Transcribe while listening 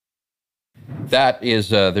that is,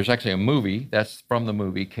 there's actually a movie that's from the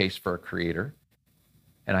movie Case for a Creator.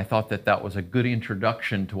 And I thought that that was a good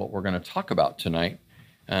introduction to what we're going to talk about tonight,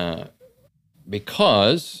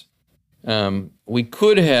 because we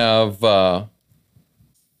could have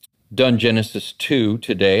done Genesis 2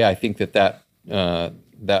 today. I think that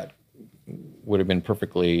would have been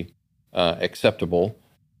perfectly acceptable,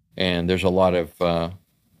 and there's a lot of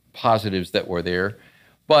positives that were there.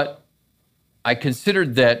 But I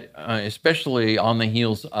considered that, especially on the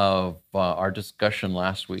heels of our discussion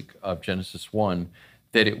last week of Genesis 1,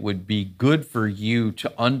 that it would be good for you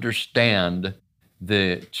to understand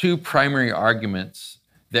the two primary arguments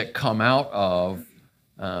that come out of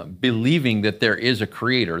believing that there is a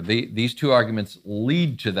creator. These two arguments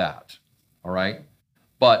lead to that, all right?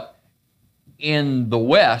 But in the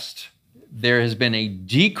West, there has been a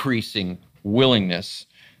decreasing willingness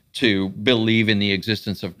to believe in the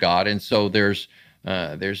existence of God. And so there's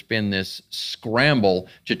been this scramble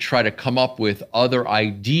to try to come up with other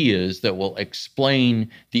ideas that will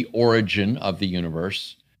explain the origin of the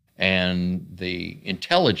universe and the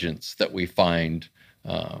intelligence that we find,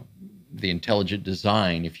 the intelligent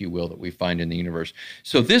design, if you will, that we find in the universe.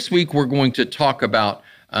 So this week we're going to talk about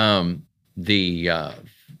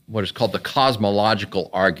what is called the cosmological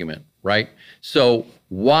argument, right? So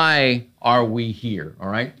why are we here, all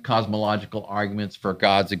right? Cosmological arguments for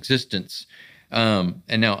God's existence. And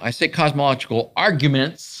now I say cosmological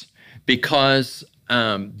arguments because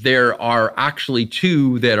there are actually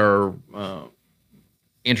two that are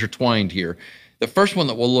intertwined here. The first one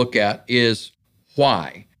that we'll look at is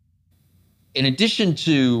why. In addition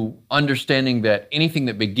to understanding that anything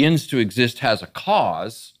that begins to exist has a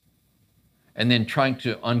cause, and then trying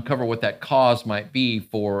to uncover what that cause might be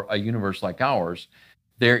for a universe like ours,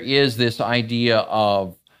 there is this idea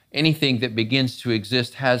of anything that begins to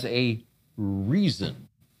exist has a reason.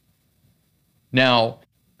 Now,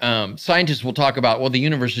 scientists will talk about, well, the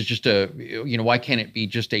universe is just why can't it be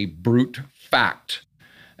just a brute fact?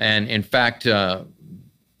 And in fact,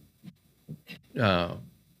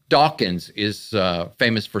 Dawkins is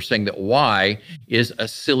famous for saying that why is a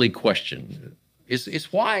silly question.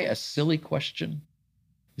 Is why a silly question?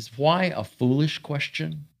 Is why a foolish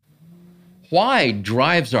question? Why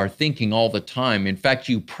drives our thinking all the time. In fact,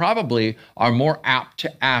 you probably are more apt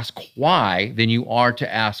to ask why than you are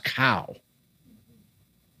to ask how.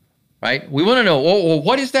 Right? We want to know, well,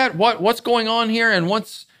 what is that? What's going on here? And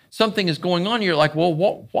once something is going on, you're like, well,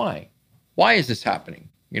 why? Why is this happening?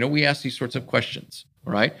 We ask these sorts of questions,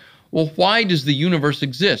 right? Well, why does the universe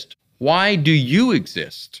exist? Why do you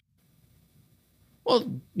exist? Well,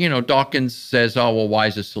 Dawkins says, oh, well, why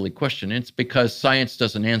is a silly question? It's because science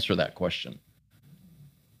doesn't answer that question.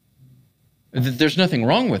 There's nothing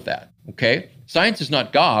wrong with that, okay? Science is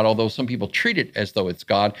not God, although some people treat it as though it's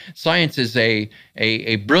God. Science is a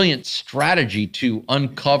brilliant strategy to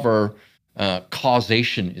uncover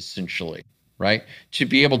causation, essentially, right? To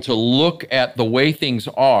be able to look at the way things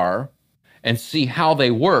are and see how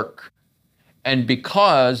they work. And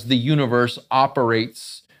because the universe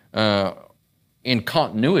operates in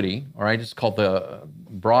continuity, all right,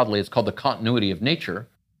 broadly, it's called the continuity of nature.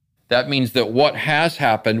 That means that what has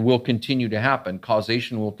happened will continue to happen.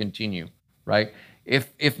 Causation will continue, right?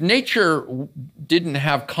 If nature didn't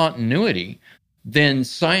have continuity, then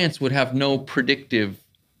science would have no predictive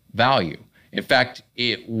value. In fact,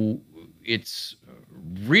 it's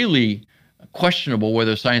really questionable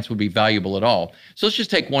whether science would be valuable at all. So let's just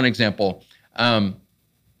take one example.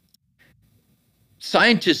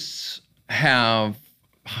 Scientists have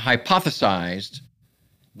hypothesized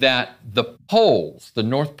that the poles, the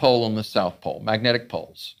North Pole and the South Pole, magnetic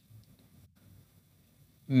poles,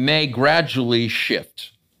 may gradually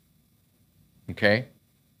shift, okay?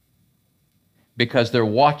 Because they're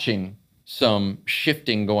watching some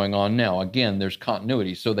shifting going on now. Again, there's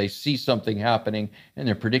continuity. So they see something happening and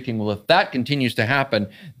they're predicting, well, if that continues to happen,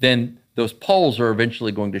 then those poles are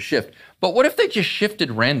eventually going to shift. But what if they just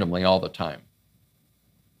shifted randomly all the time?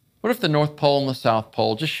 What if the North Pole and the South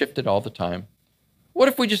Pole just shifted all the time? What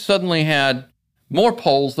if we just suddenly had more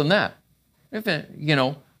poles than that? If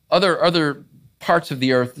other parts of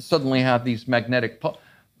the Earth suddenly have these magnetic poles.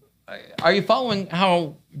 Are you following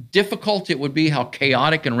how difficult it would be, how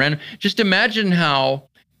chaotic and random? Just imagine how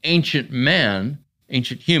ancient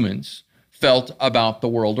humans felt about the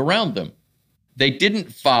world around them. They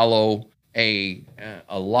didn't follow a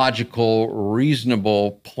logical,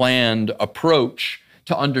 reasonable, planned approach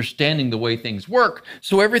to understanding the way things work.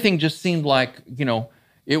 So everything just seemed like,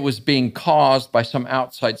 it was being caused by some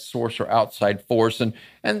outside source or outside force. And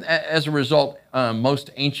as a result, most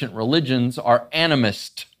ancient religions are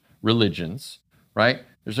animist religions, right?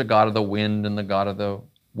 There's a god of the wind and the god of the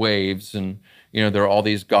waves, and there are all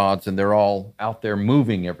these gods, and they're all out there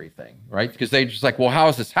moving everything, right? Because they just like, well, how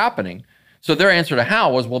is this happening? So their answer to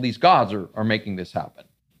how was, well, these gods are making this happen,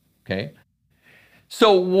 okay?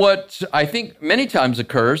 So what I think many times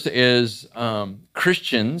occurs is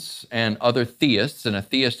Christians and other theists, and a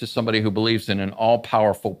theist is somebody who believes in an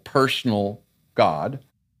all-powerful personal God,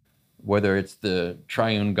 whether it's the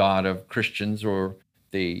triune God of Christians or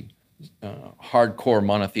the hardcore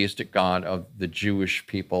monotheistic God of the Jewish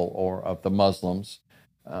people or of the Muslims.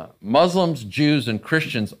 Muslims, Jews, and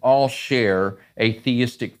Christians all share a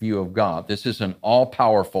theistic view of God. This is an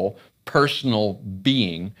all-powerful personal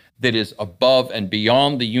being that is above and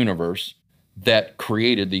beyond the universe, that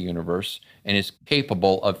created the universe and is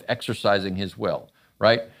capable of exercising his will,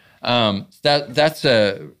 right? That's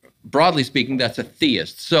broadly speaking, that's a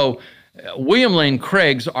theist. So William Lane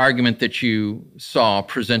Craig's argument that you saw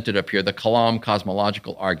presented up here, the Kalam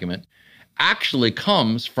cosmological argument, actually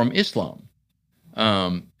comes from Islam.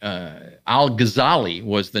 Al-Ghazali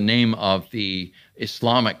was the name of the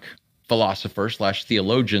Islamic philosopher /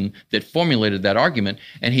 theologian that formulated that argument.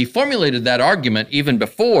 And he formulated that argument even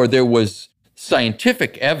before there was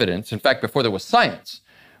scientific evidence. In fact, before there was science.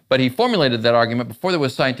 But he formulated that argument before there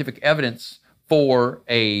was scientific evidence for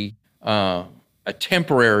a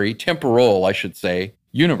temporal, I should say,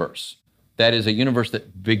 universe. That is a universe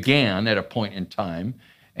that began at a point in time.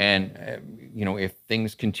 And, if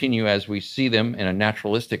things continue as we see them in a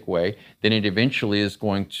naturalistic way, then it eventually is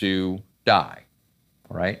going to die,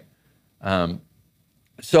 all right? But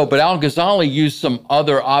Al-Ghazali used some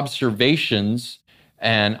other observations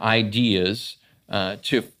and ideas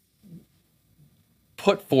to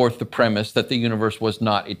put forth the premise that the universe was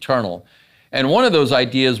not eternal. And one of those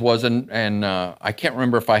ideas was, and I can't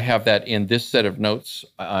remember if I have that in this set of notes.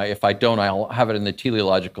 If I don't, I'll have it in the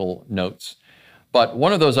teleological notes. But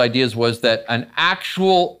one of those ideas was that an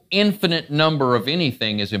actual infinite number of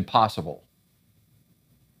anything is impossible.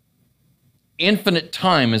 Infinite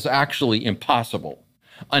time is actually impossible.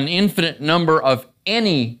 An infinite number of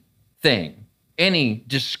anything, any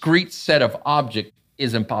discrete set of object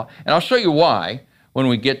is impossible. And I'll show you why when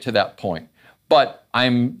we get to that point. But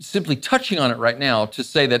I'm simply touching on it right now to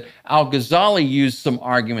say that Al-Ghazali used some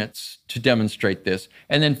arguments to demonstrate this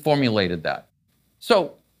and then formulated that.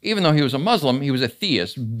 So even though he was a Muslim, he was a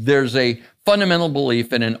theist. There's a fundamental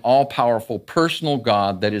belief in an all-powerful personal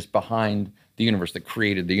God that is behind the universe, that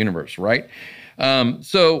created the universe, right?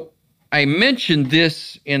 So I mentioned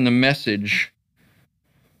this in the message.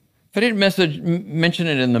 If I didn't mention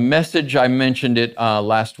it in the message, I mentioned it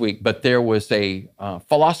last week, but there was a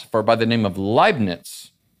philosopher by the name of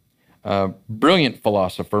Leibniz, a brilliant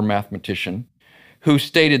philosopher, mathematician, who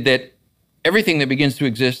stated that everything that begins to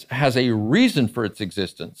exist has a reason for its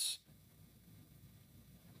existence.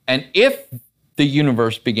 And if the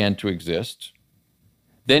universe began to exist,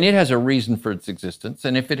 then it has a reason for its existence.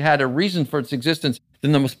 And if it had a reason for its existence,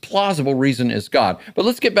 then the most plausible reason is God. But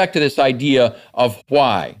let's get back to this idea of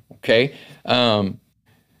why, okay?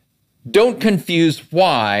 Don't confuse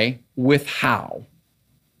why with how.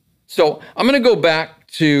 So I'm going to go back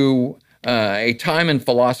to a time in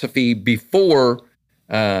philosophy before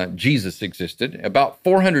Jesus existed. About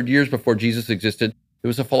 400 years before Jesus existed, there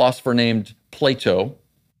was a philosopher named Plato,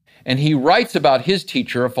 and he writes about his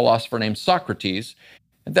teacher, a philosopher named Socrates.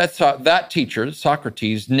 And that teacher,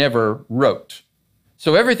 Socrates, never wrote.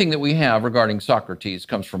 So everything that we have regarding Socrates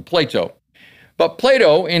comes from Plato. But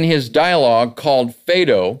Plato, in his dialogue called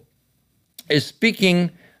Phaedo, is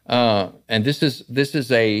speaking, and this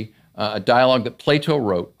is a dialogue that Plato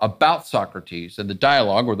wrote about Socrates. And the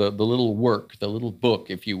dialogue, or the little work, the little book,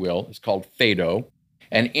 if you will, is called Phaedo.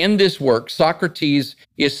 And in this work, Socrates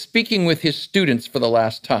is speaking with his students for the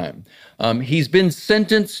last time. He's been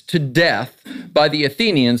sentenced to death by the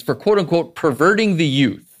Athenians for, quote unquote, perverting the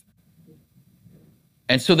youth.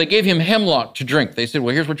 And so they gave him hemlock to drink. They said,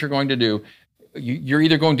 well, here's what you're going to do. You're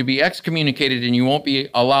either going to be excommunicated and you won't be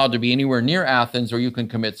allowed to be anywhere near Athens, or you can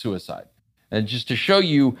commit suicide. And just to show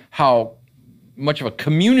you how much of a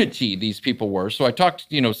community these people were. So I talked,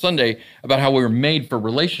 Sunday about how we were made for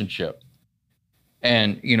relationship.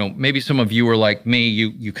 And, maybe some of you are like me,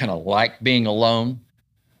 you kind of like being alone.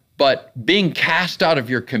 But being cast out of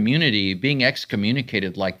your community, being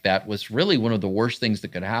excommunicated like that, was really one of the worst things that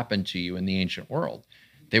could happen to you in the ancient world.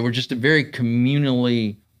 They were just a very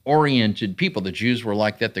communally oriented people. The Jews were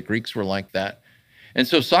like that. The Greeks were like that. And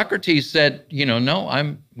so Socrates said,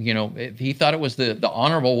 no, he thought it was the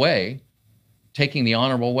honorable way, taking the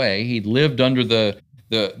honorable way. He lived under the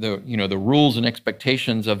rules and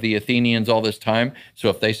expectations of the Athenians all this time. So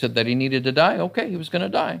if they said that he needed to die, okay, he was going to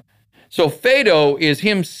die. So Phaedo is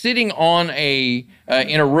him sitting on in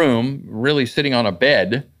a room, really sitting on a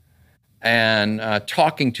bed, and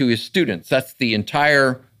talking to his students. That's the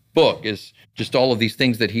entire book, is just all of these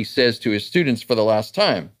things that he says to his students for the last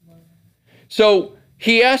time. So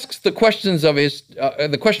he asks the question of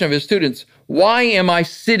his students: why am I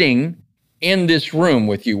sitting in this room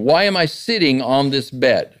with you? Why am I sitting on this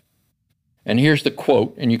bed? And here's the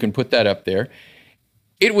quote, and you can put that up there.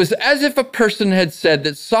 It was as if a person had said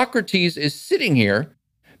that Socrates is sitting here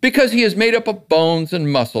because he is made up of bones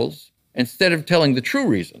and muscles, instead of telling the true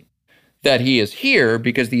reason, that he is here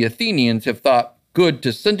because the Athenians have thought good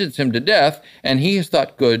to sentence him to death, and he has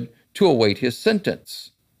thought good to await his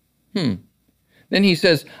sentence. Then he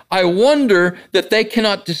says, I wonder that they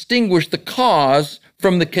cannot distinguish the cause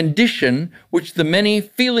from the condition, which the many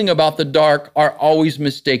feeling about the dark are always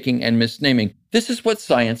mistaking and misnaming. This is what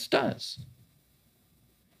science does.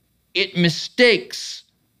 It mistakes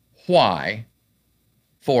why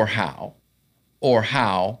for how, or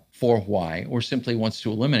how for why, or simply wants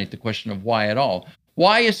to eliminate the question of why at all.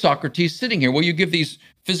 Why is Socrates sitting here? Well, you give these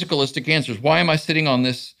physicalistic answers. Why am I sitting on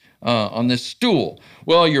this stool?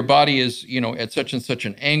 Well, your body is, at such and such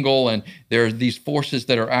an angle, and there are these forces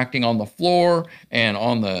that are acting on the floor and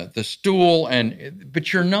on the stool,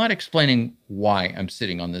 but you're not explaining why I'm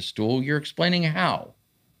sitting on this stool. You're explaining how.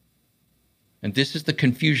 And this is the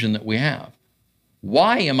confusion that we have.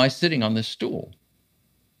 Why am I sitting on this stool?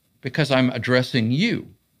 Because I'm addressing you.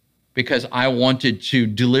 Because I wanted to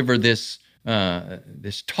deliver this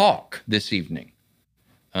talk this evening.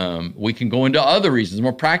 We can go into other reasons,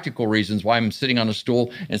 more practical reasons why I'm sitting on a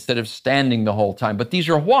stool instead of standing the whole time. But these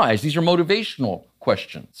are whys. These are motivational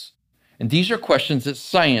questions. And these are questions that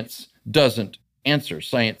science doesn't answer.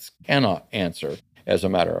 Science cannot answer, as a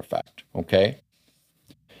matter of fact. Okay?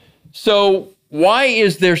 So why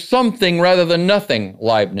is there something rather than nothing,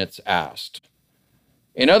 Leibniz asked.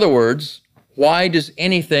 In other words, why does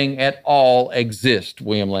anything at all exist,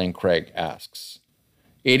 William Lane Craig asks.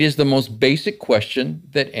 It is the most basic question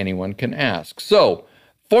that anyone can ask. So,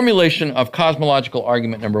 formulation of cosmological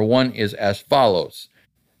argument number 1 is as follows.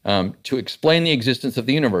 To explain the existence of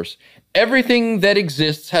the universe, everything that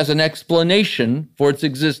exists has an explanation for its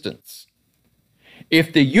existence.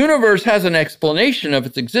 If the universe has an explanation of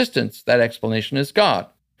its existence, that explanation is God.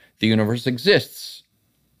 The universe exists.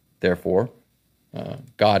 Therefore,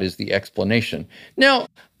 God is the explanation. Now,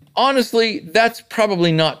 honestly, that's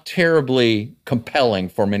probably not terribly compelling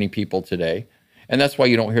for many people today, and that's why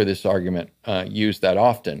you don't hear this argument used that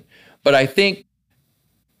often. But I think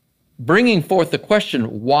bringing forth the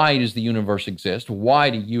question, why does the universe exist? Why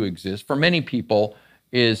do you exist? For many people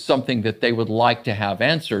is something that they would like to have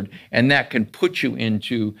answered, and that can put you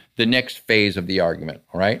into the next phase of the argument,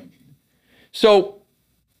 all right? So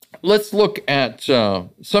let's look at,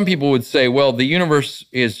 some people would say, well, the universe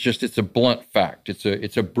is just, it's a blunt fact.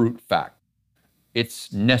 It's a brute fact.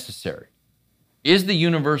 It's necessary. Is the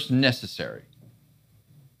universe necessary?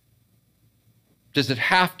 Does it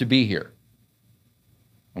have to be here?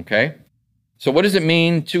 Okay. So what does it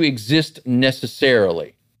mean to exist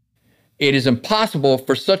necessarily? It is impossible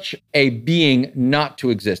for such a being not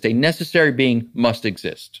to exist. A necessary being must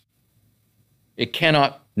exist. It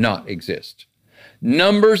cannot not exist.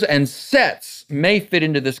 Numbers and sets may fit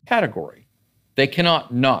into this category. They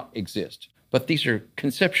cannot not exist, but these are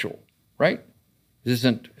conceptual, right? This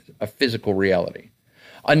isn't a physical reality.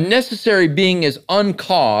 A necessary being is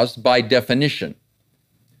uncaused by definition.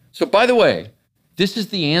 So, by the way, this is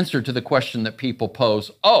the answer to the question that people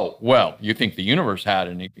pose. Oh, well, you think the universe had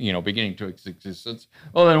an, beginning to its existence.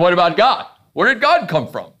 Well, then what about God? Where did God come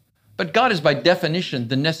from? But God is by definition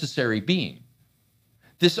the necessary being.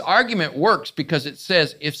 This argument works because it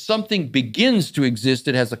says if something begins to exist,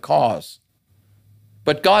 it has a cause.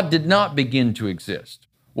 But God did not begin to exist.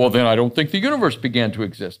 Well, then I don't think the universe began to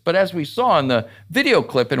exist. But as we saw in the video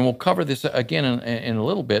clip, and we'll cover this again in a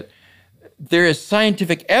little bit, there is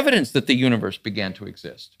scientific evidence that the universe began to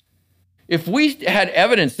exist. If we had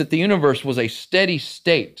evidence that the universe was a steady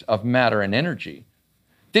state of matter and energy,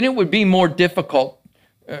 then it would be more difficult.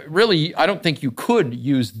 Really, I don't think you could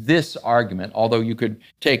use this argument, although you could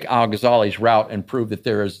take Al-Ghazali's route and prove that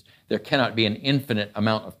there cannot be an infinite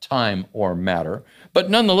amount of time or matter. But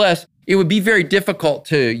nonetheless, it would be very difficult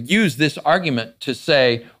to use this argument to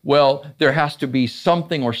say, well, there has to be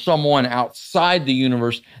something or someone outside the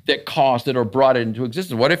universe that caused it or brought it into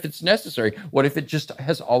existence. What if it's necessary? What if it just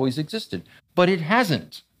has always existed? But it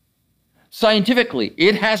hasn't. Scientifically,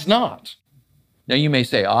 it has not. Now you may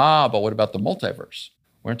say, but what about the multiverse?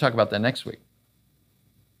 We're going to talk about that next week.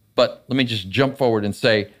 But let me just jump forward and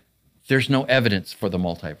say, there's no evidence for the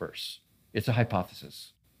multiverse. It's a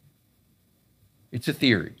hypothesis. It's a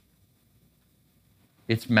theory.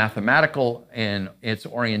 It's mathematical in its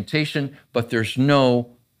orientation, but there's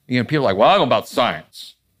no, people are like, well, I don't know about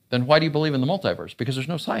science. Then why do you believe in the multiverse? Because there's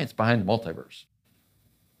no science behind the multiverse.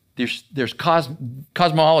 There's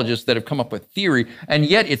cosmologists that have come up with theory, and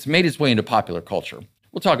yet it's made its way into popular culture.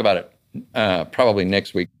 We'll talk about it probably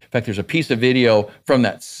next week. In fact, there's a piece of video from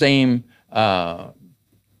that same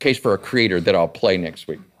case for a creator that I'll play next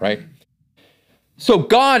week, right? So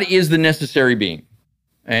God is the necessary being.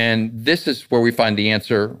 And this is where we find the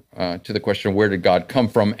answer to the question, where did God come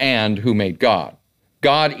from and who made God?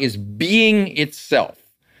 God is being itself,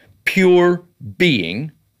 pure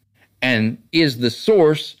being, and is the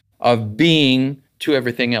source of being to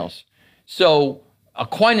everything else. So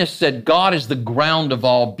Aquinas said God is the ground of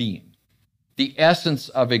all being, the essence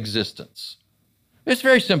of existence. It's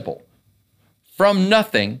very simple. From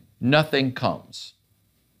nothing, nothing comes.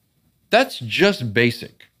 That's just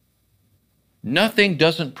basic. Nothing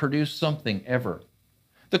doesn't produce something ever.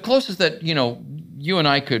 The closest that, you and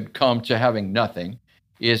I could come to having nothing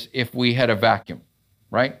is if we had a vacuum,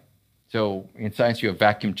 right? So in science, you have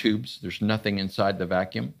vacuum tubes. There's nothing inside the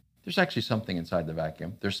vacuum. There's actually something inside the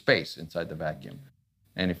vacuum. There's space inside the vacuum.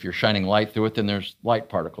 And if you're shining light through it, then there's light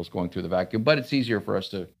particles going through the vacuum. But it's easier for us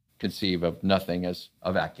to conceive of nothing as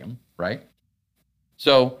a vacuum, right?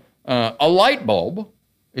 So a light bulb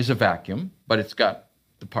is a vacuum, but it's got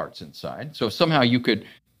the parts inside. So somehow you could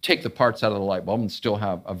take the parts out of the light bulb and still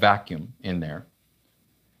have a vacuum in there.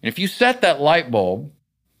 And if you set that light bulb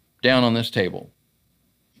down on this table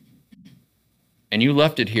and you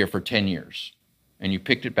left it here for 10 years and you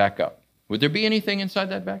picked it back up, would there be anything inside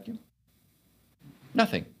that vacuum?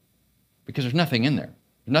 Nothing, because there's nothing in there.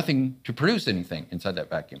 There's nothing to produce anything inside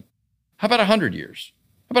that vacuum. How about 100 years?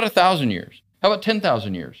 How about 1,000 years? How about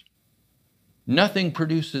 10,000 years? Nothing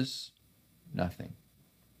produces nothing.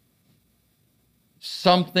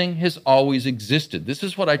 Something has always existed. This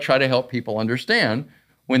is what I try to help people understand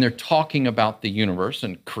when they're talking about the universe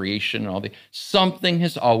and creation and all the, something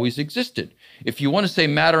has always existed. If you want to say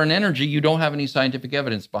matter and energy, you don't have any scientific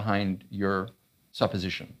evidence behind your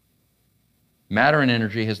supposition. Matter and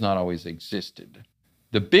energy has not always existed.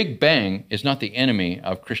 The Big Bang is not the enemy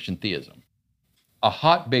of Christian theism. A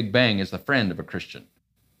hot Big Bang is the friend of a Christian,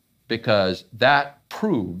 because that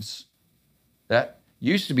proves that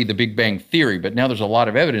used to be the Big Bang theory, but now there's a lot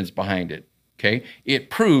of evidence behind it, okay? It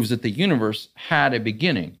proves that the universe had a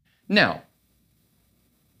beginning. Now,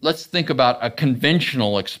 let's think about a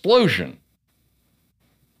conventional explosion.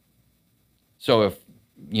 So if,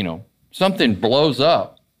 something blows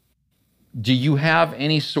up, do you have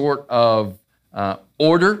any sort of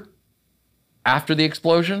order after the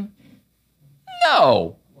explosion?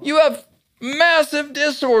 No, you have massive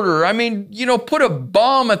disorder. I mean, put a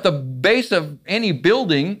bomb at the base of any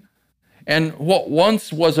building, and what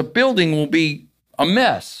once was a building will be a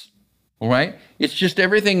mess, all right? It's just,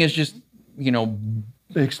 everything is just,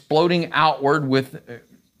 exploding outward with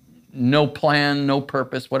no plan, no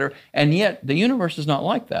purpose, whatever. And yet the universe is not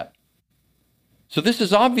like that. So this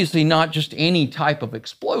is obviously not just any type of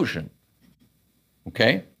explosion,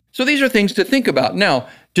 okay? So these are things to think about. Now,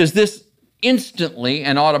 does this instantly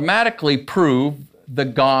and automatically prove the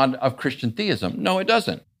God of Christian theism? No, it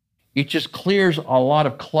doesn't. It just clears a lot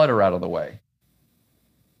of clutter out of the way,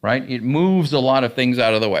 right? It moves a lot of things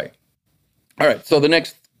out of the way. All right, so the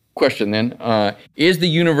next question then, is the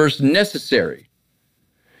universe necessary?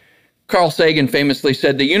 Carl Sagan famously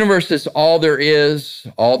said, the universe is all there is,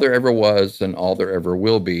 all there ever was, and all there ever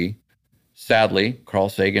will be. Sadly, Carl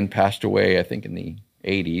Sagan passed away, I think, in the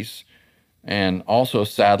 80s. And also,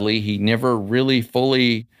 sadly, he never really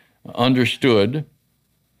fully understood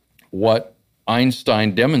what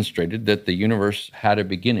Einstein demonstrated, that the universe had a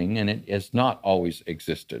beginning and it has not always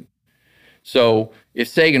existed. So if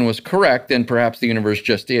Sagan was correct, then perhaps the universe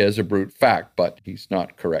just is a brute fact, but he's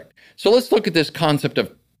not correct. So let's look at this concept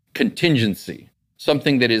of contingency,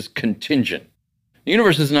 something that is contingent. The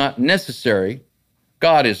universe is not necessary.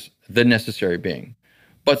 God is the necessary being,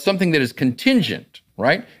 but something that is contingent,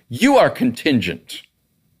 right? You are contingent.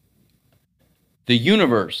 The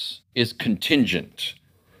universe is contingent.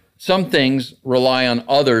 Some things rely on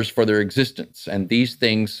others for their existence, and these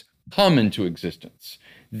things come into existence.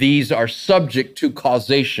 These are subject to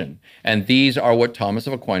causation, and these are what Thomas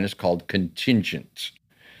of Aquinas called contingent.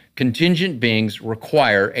 Contingent beings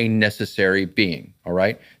require a necessary being, all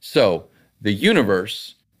right? So the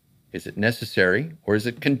universe, is it necessary or is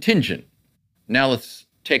it contingent? Now let's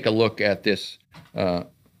take a look at this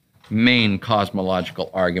main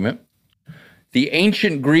cosmological argument. The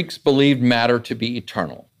ancient Greeks believed matter to be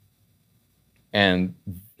eternal. And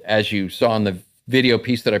as you saw in the video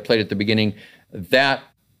piece that I played at the beginning, that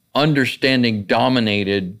understanding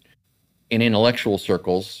dominated in intellectual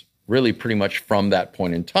circles really pretty much from that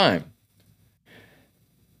point in time.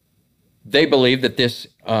 They believed that this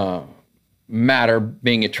matter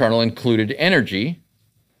being eternal included energy,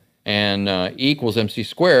 and E equals mc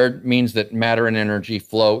squared means that matter and energy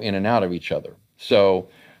flow in and out of each other. So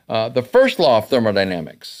the first law of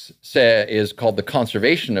thermodynamics is called the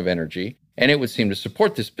conservation of energy, and it would seem to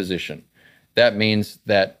support this position. That means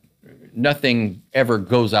that nothing ever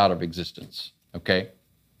goes out of existence, okay?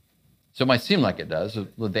 So it might seem like it does,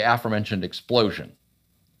 with the aforementioned explosion.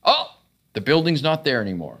 Oh, the building's not there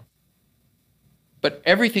anymore. But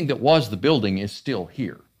everything that was the building is still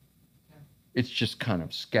here. It's just kind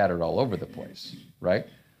of scattered all over the place, right?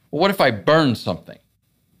 Well, what if I burn something?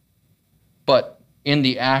 But in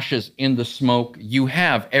the ashes, in the smoke, you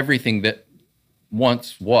have everything that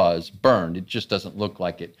once was burned. It just doesn't look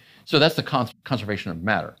like it. So that's the conservation of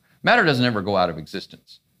matter. Matter doesn't ever go out of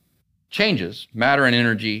existence. Changes, matter and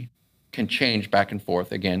energy can change back and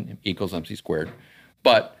forth, again, equals mc squared,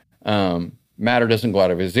 but matter doesn't go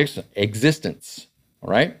out of existence,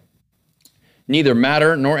 all right? Neither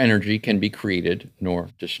matter nor energy can be created nor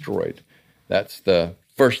destroyed. That's the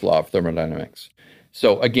first law of thermodynamics.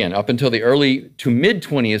 So again, up until the early to mid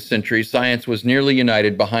 20th century, science was nearly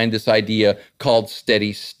united behind this idea called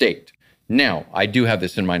steady state. Now, I do have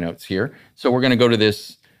this in my notes here. So we're going to go to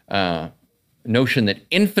this notion that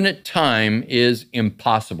infinite time is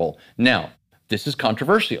impossible. Now, this is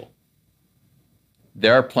controversial.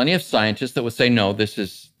 There are plenty of scientists that would say, no, this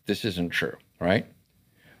isn't true, right?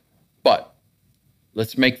 But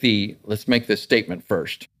let's make this statement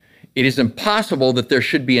first. It is impossible that there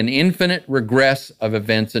should be an infinite regress of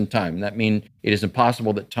events in time. That means it is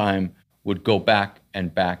impossible that time would go back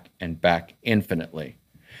and back and back infinitely.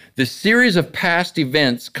 The series of past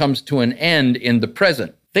events comes to an end in the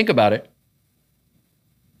present. Think about it.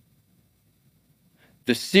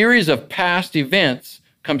 The series of past events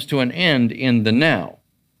comes to an end in the now,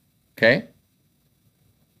 okay?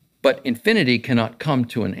 But infinity cannot come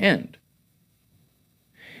to an end.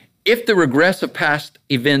 If the regress of past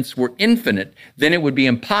events were infinite, then it would be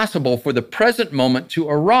impossible for the present moment to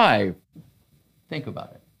arrive. Think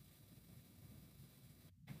about it.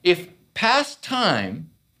 If past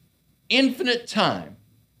time, infinite time,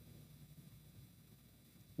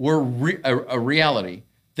 were a reality,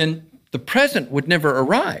 then the present would never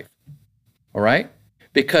arrive, all right?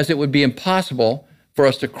 Because it would be impossible for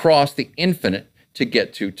us to cross the infinite to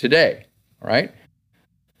get to today, all right?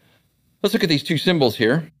 Let's look at these two symbols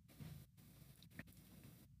here.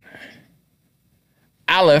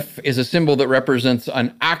 Aleph is a symbol that represents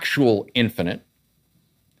an actual infinite,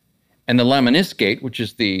 and the lemniscate, which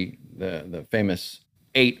is the famous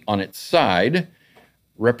 8 on its side,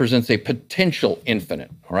 represents a potential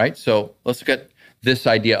infinite, all right? So let's look at this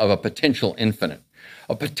idea of a potential infinite.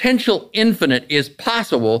 A potential infinite is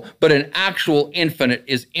possible, but an actual infinite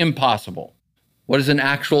is impossible. What is an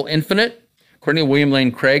actual infinite? According to William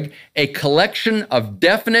Lane Craig, a collection of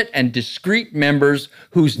definite and discrete members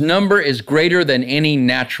whose number is greater than any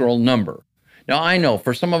natural number. Now, I know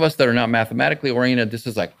for some of us that are not mathematically oriented, this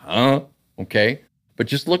is like, huh? Okay. But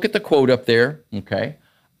just look at the quote up there, okay?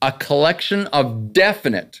 A collection of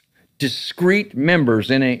definite, discrete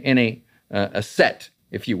members in a set,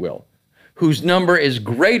 if you will, whose number is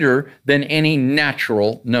greater than any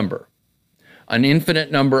natural number. An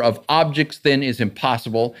infinite number of objects then is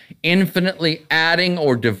impossible. Infinitely adding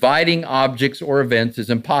or dividing objects or events is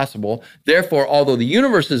impossible. Therefore, although the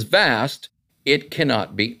universe is vast, it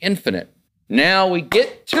cannot be infinite. Now we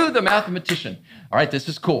get to the mathematician. All right, this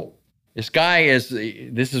is cool. This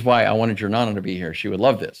is why I wanted Jordana to be here. She would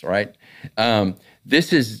love this, all right?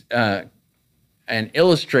 This is an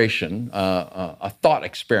illustration, a thought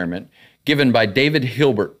experiment given by David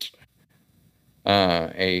Hilbert,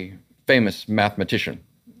 a famous mathematician.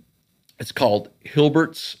 It's called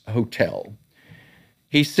Hilbert's Hotel.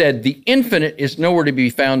 He said, the infinite is nowhere to be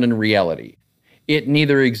found in reality. It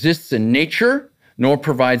neither exists in nature nor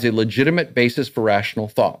provides a legitimate basis for rational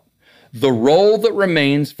thought. The role that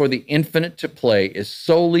remains for the infinite to play is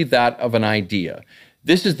solely that of an idea.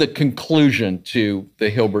 This is the conclusion to the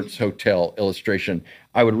Hilbert's Hotel illustration.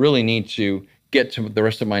 I would really need to get to the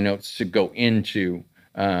rest of my notes to go into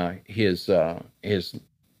his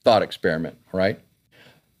thought experiment, right?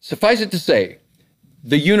 Suffice it to say,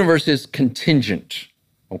 the universe is contingent,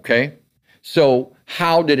 okay? So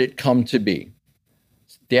how did it come to be?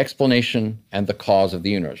 The explanation and the cause of the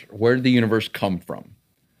universe. Where did the universe come from,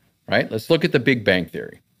 right? Let's look at the Big Bang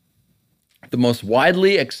Theory. The most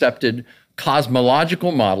widely accepted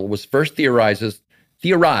cosmological model was first theorized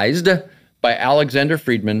by Alexander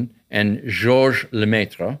Friedman and Georges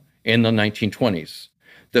Lemaitre in the 1920s.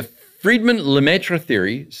 The Friedman-Lemaitre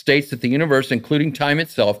theory states that the universe, including time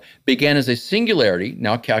itself, began as a singularity,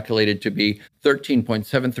 now calculated to be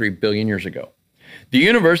 13.73 billion years ago. The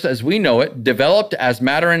universe, as we know it, developed as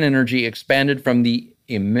matter and energy expanded from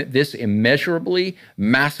this immeasurably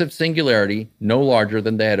massive singularity, no larger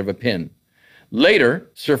than the head of a pin. Later,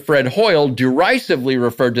 Sir Fred Hoyle derisively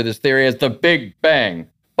referred to this theory as the Big Bang,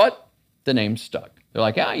 but the name stuck. They're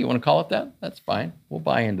like, you want to call it that? That's fine. We'll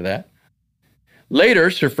buy into that.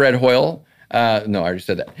 Later, Sir Fred Hoyle, no, I already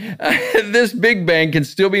said that. This Big Bang can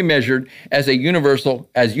still be measured as universal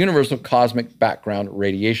cosmic background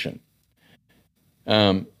radiation.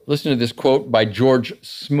 Listen to this quote by George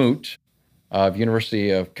Smoot of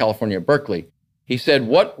University of California, Berkeley. He said,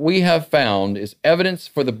 "What we have found is evidence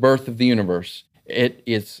for the birth of the universe.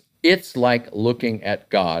 It's like looking at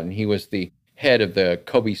God." And he was the head of the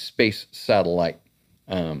Kobe Space Satellite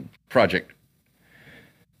project.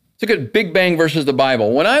 Let's look at Big Bang versus the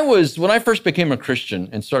Bible. When I first became a Christian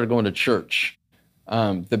and started going to church,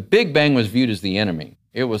 the Big Bang was viewed as the enemy.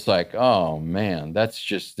 It was like, oh man,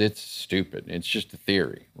 it's stupid. It's just a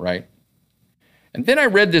theory, right? And then I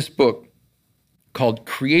read this book called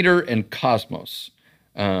Creator and Cosmos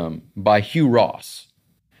by Hugh Ross.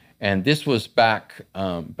 And this was back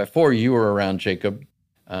before you were around, Jacob,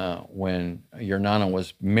 when your Nana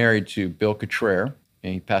was married to Bill Cottrell,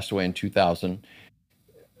 and he passed away in 2000.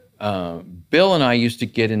 Bill and I used to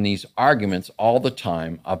get in these arguments all the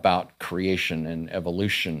time about creation and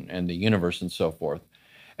evolution and the universe and so forth.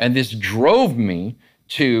 And this drove me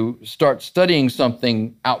to start studying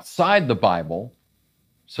something outside the Bible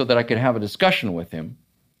so that I could have a discussion with him.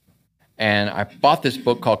 And I bought this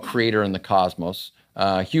book called Creator and the Cosmos.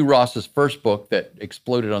 Hugh Ross's first book that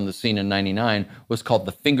exploded on the scene in '99 was called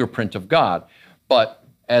The Fingerprint of God. But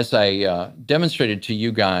as I demonstrated to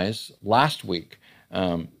you guys last week,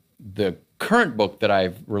 the current book that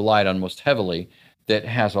I've relied on most heavily that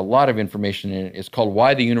has a lot of information in it is called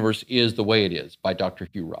Why the Universe is the Way It Is by Dr.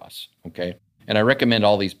 Hugh Ross, okay? And I recommend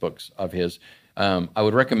all these books of his. I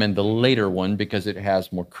would recommend the later one because it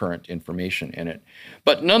has more current information in it.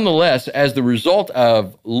 But nonetheless, as the result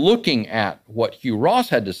of looking at what Hugh Ross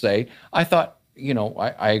had to say, I thought,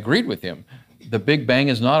 I agreed with him. The Big Bang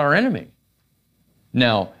is not our enemy.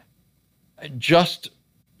 Now, just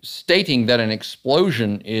stating that an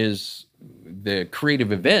explosion is the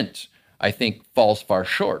creative event, I think, falls far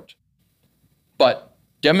short. But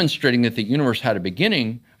demonstrating that the universe had a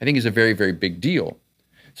beginning, I think, is a very, very big deal.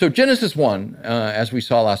 So Genesis 1, as we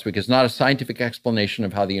saw last week, is not a scientific explanation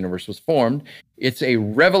of how the universe was formed. It's a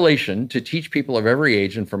revelation to teach people of every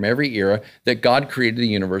age and from every era that God created the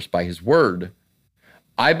universe by his word.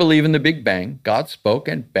 I believe in the Big Bang. God spoke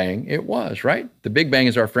and bang, it was, right? The Big Bang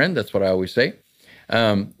is our friend. That's what I always say.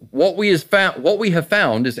 What we have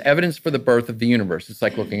found is evidence for the birth of the universe. It's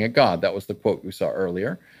like looking at God. That was the quote we saw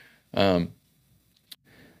earlier. The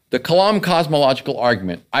Kalam cosmological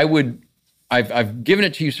argument. I've given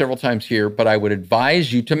it to you several times here, but I would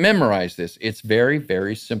advise you to memorize this. It's very,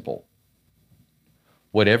 very simple.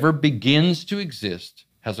 Whatever begins to exist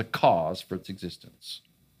has a cause for its existence.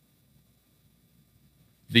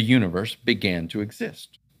 The universe began to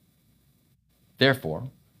exist.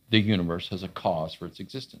 Therefore, the universe has a cause for its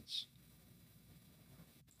existence.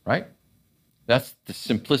 Right? That's the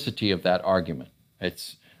simplicity of that argument.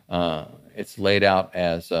 It's laid out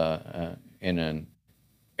as in an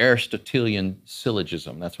Aristotelian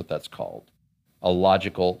syllogism. That's what that's called. A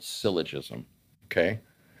logical syllogism. Okay?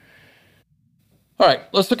 All right,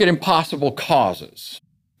 let's look at impossible causes.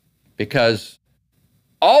 Because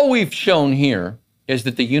all we've shown here is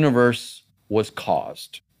that the universe was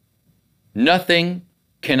caused. Nothing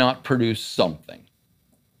cannot produce something.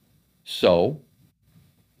 So,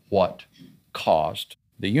 what caused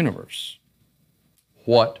the universe?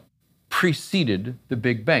 What preceded the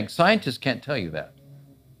Big Bang? Scientists can't tell you that.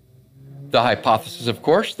 The hypothesis, of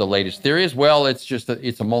course, the latest theory is, well, it's a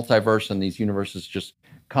multiverse and these universes just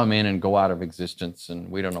come in and go out of existence and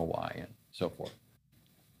we don't know why and so forth.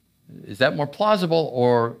 Is that more plausible,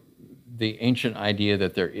 or the ancient idea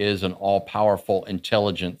that there is an all-powerful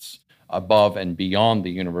intelligence above and beyond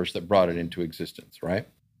the universe that brought it into existence, right?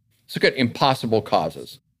 Let's look at impossible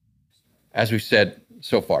causes. As we've said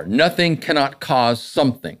so far, nothing cannot cause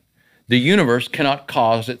something. The universe cannot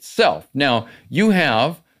cause itself. Now, you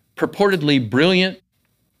have purportedly brilliant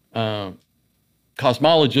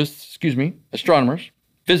astronomers,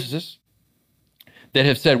 physicists, that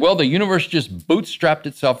have said, well, the universe just bootstrapped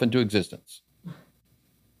itself into existence.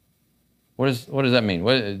 What does that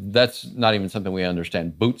mean? That's not even something we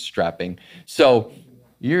understand, bootstrapping. So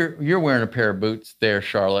You're wearing a pair of boots there,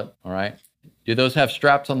 Charlotte, all right? Do those have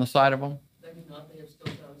straps on the side of them? They do not, they have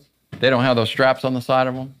steel toes. They don't have those straps on the side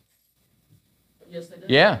of them? Yes, they do.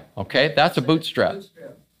 Yeah, okay, that's a bootstrap.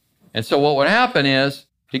 Bootstrap. And so what would happen is,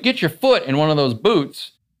 to get your foot in one of those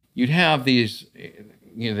boots, you'd have these,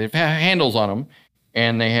 they have handles on them,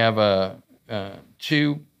 and they have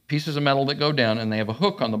two pieces of metal that go down, and they have a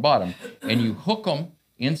hook on the bottom, and you hook them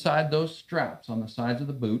inside those straps on the sides of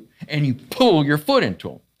the boot, and you pull your foot into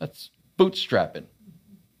them. That's bootstrapping.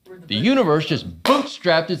 The universe just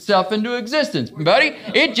bootstrapped itself into existence, buddy.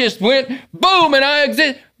 It just went boom, and I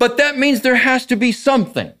exist. But that means there has to be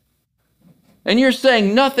something. And you're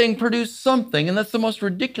saying nothing produced something, and that's the most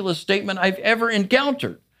ridiculous statement I've ever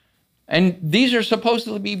encountered. And these are supposed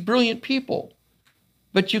to be brilliant people.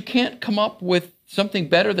 But you can't come up with something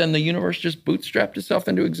better than the universe just bootstrapped itself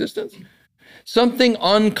into existence? Something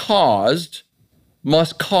uncaused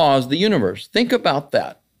must cause the universe. Think about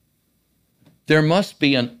that. There must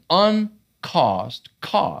be an uncaused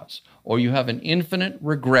cause, or you have an infinite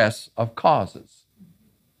regress of causes.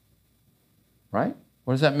 Right?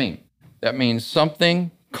 What does that mean? That means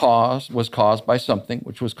something was caused by something,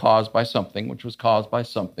 which was caused by something, which was caused by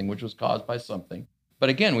something, which was caused by something. But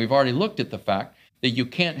again, we've already looked at the fact that you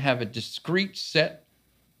can't have a discrete set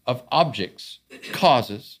of objects,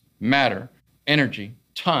 causes, matter, energy,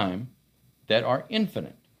 time, that are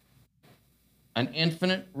infinite. An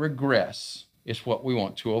infinite regress is what we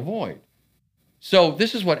want to avoid. So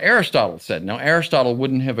this is what Aristotle said. Now, Aristotle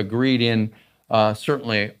wouldn't have agreed in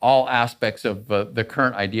certainly all aspects of the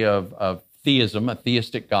current idea of theism, a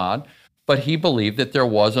theistic God, but he believed that there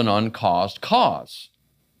was an uncaused cause,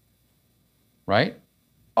 right?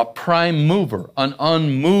 A prime mover, an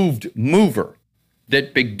unmoved mover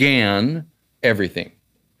that began everything,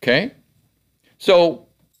 okay? So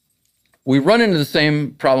we run into the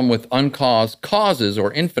same problem with uncaused causes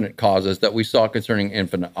or infinite causes that we saw concerning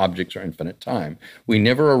infinite objects or infinite time. We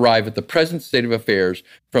never arrive at the present state of affairs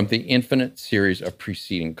from the infinite series of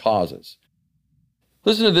preceding causes.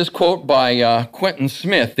 Listen to this quote by Quentin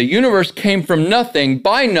Smith. The universe came from nothing,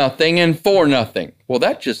 by nothing, and for nothing. Well,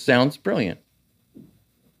 that just sounds brilliant.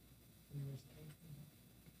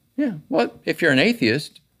 Yeah, well, if you're an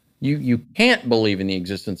atheist, you can't believe in the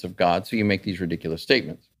existence of God, so you make these ridiculous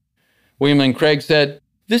statements. William Lane Craig said,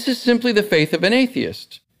 "This is simply the faith of an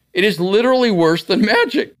atheist. It is literally worse than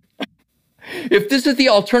magic. If this is the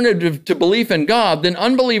alternative to belief in God, then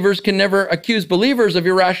unbelievers can never accuse believers of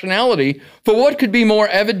irrationality, for what could be more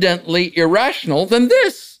evidently irrational than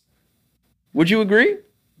this?" Would you agree?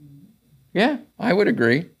 Yeah, I would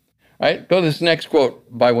agree. All right, go to this next quote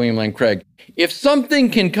by William Lane Craig. If something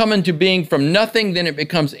can come into being from nothing, then it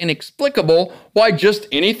becomes inexplicable why just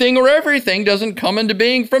anything or everything doesn't come into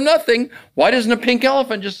being from nothing. Why doesn't a pink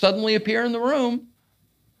elephant just suddenly appear in the room?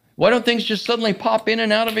 Why don't things just suddenly pop in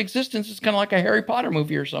and out of existence? It's kind of like a Harry Potter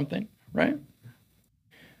movie or something, right?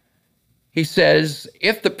 He says,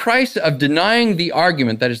 if the price of denying the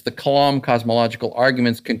argument, that is the Kalam cosmological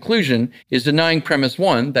argument's conclusion, is denying premise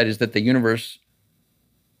one, that is that the universe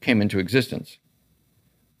came into existence,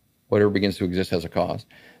 whatever begins to exist has a cause,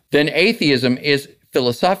 then atheism is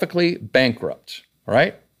philosophically bankrupt, all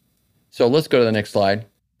right? So let's go to the next slide.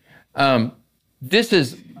 This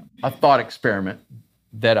is a thought experiment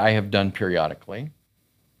that I have done periodically,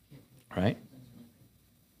 right?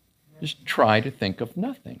 Just try to think of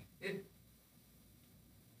nothing.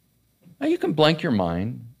 Now, you can blank your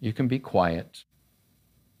mind, you can be quiet,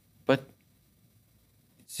 but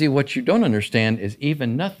see, what you don't understand is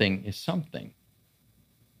even nothing is something.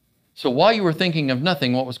 So while you were thinking of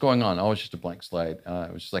nothing, what was going on? Oh, it's just a blank slide.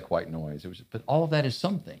 It was just like white noise. But all of that is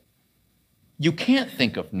something. You can't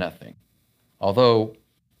think of nothing, although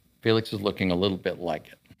Felix is looking a little bit like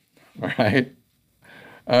it, all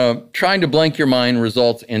right? Trying to blank your mind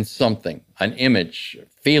results in something, an image,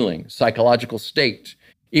 feeling, psychological state.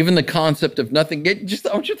 Even the concept of nothing, I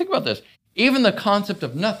want you to think about this. Even the concept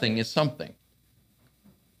of nothing is something.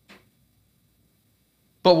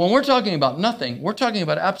 But when we're talking about nothing, we're talking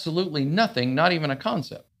about absolutely nothing, not even a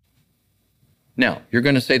concept. Now, you're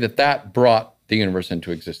going to say that that brought the universe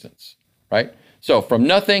into existence, right? So from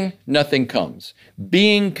nothing, nothing comes.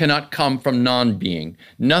 Being cannot come from non-being.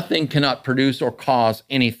 Nothing cannot produce or cause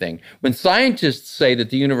anything. When scientists say that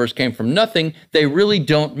the universe came from nothing, they really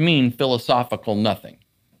don't mean philosophical nothing.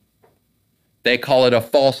 They call it a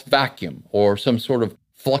false vacuum or some sort of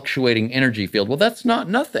fluctuating energy field. Well, that's not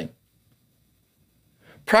nothing.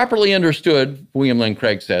 Properly understood, William Lane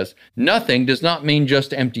Craig says, nothing does not mean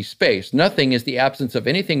just empty space. Nothing is the absence of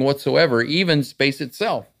anything whatsoever, even space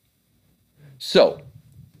itself. So,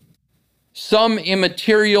 Some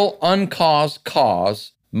immaterial, uncaused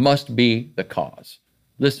cause must be the cause.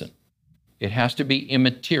 Listen, it has to be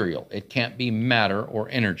immaterial. It can't be matter or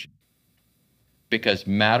energy, because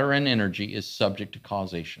matter and energy is subject to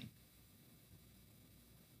causation.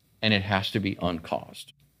 And it has to be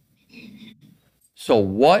uncaused. So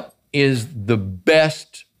what is the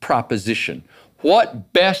best proposition?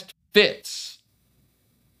 What best fits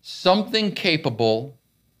something capable,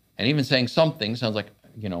 and even saying something sounds like,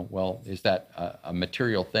 well, is that a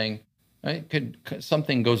material thing? Right?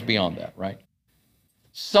 Something goes beyond that, right?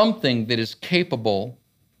 Something that is capable,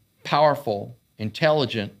 powerful,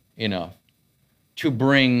 intelligent enough to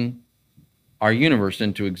bring our universe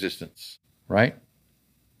into existence, right?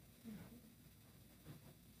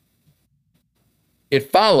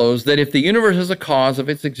 It follows that if the universe is a cause of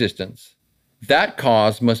its existence, that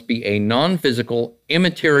cause must be a non-physical,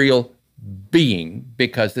 immaterial being,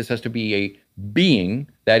 because this has to be a being,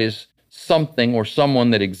 that is something or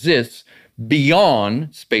someone that exists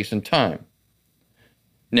beyond space and time.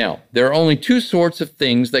 Now, there are only two sorts of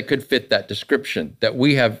things that could fit that description that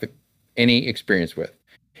we have any experience with.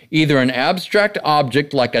 Either an abstract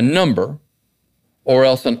object like a number, or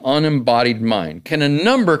else an unembodied mind. Can a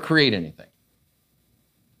number create anything?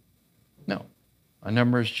 No. A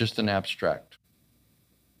number is just an abstract,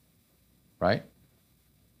 right?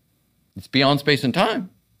 It's beyond space and time,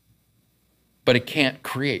 but it can't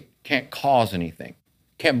create, can't cause anything,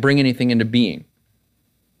 can't bring anything into being.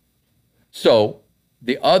 So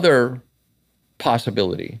the other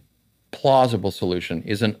possibility, plausible solution,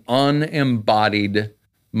 is an unembodied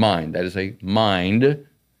mind. That is a mind,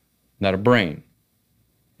 not a brain.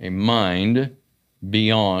 A mind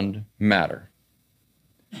beyond matter.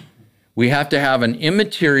 We have to have an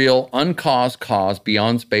immaterial, uncaused cause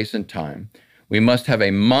beyond space and time. We must have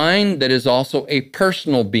a mind that is also a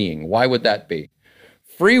personal being. Why would that be?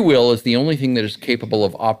 Free will is the only thing that is capable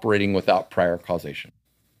of operating without prior causation.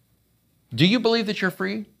 Do you believe that you're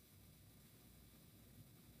free?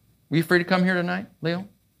 Were you free to come here tonight, Leo?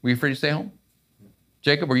 Were you free to stay home?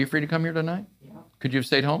 Jacob, were you free to come here tonight? Yeah. Could you have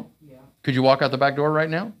stayed home? Yeah. Could you walk out the back door right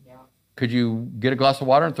now? Yeah. Could you get a glass of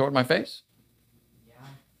water and throw it in my face? Yeah.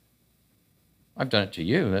 I've done it to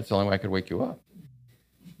you. That's the only way I could wake you up.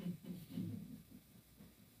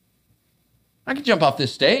 I could jump off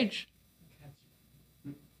this stage.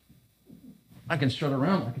 I can strut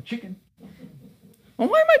around like a chicken. Well,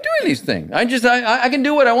 why am I doing these things? I can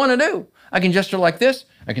do what I want to do. I can gesture like this.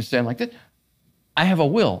 I can stand like this. I have a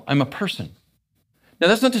will. I'm a person. Now,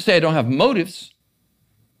 that's not to say I don't have motives,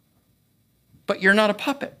 but you're not a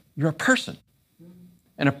puppet. You're a person.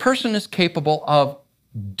 And a person is capable of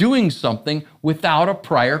doing something without a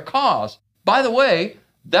prior cause. By the way,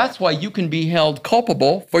 that's why you can be held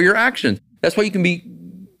culpable for your actions. That's why you can be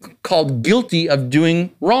called guilty of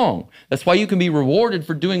doing wrong. That's why you can be rewarded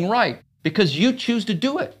for doing right, because you choose to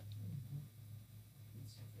do it.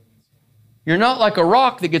 You're not like a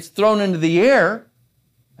rock that gets thrown into the air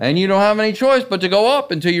and you don't have any choice but to go up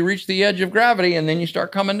until you reach the edge of gravity, and then you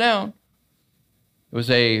start coming down. It was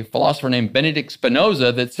a philosopher named Benedict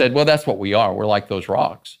Spinoza that said, well, that's what we are. We're like those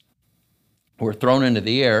rocks. We're thrown into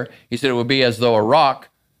the air. He said it would be as though a rock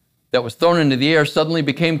that was thrown into the air suddenly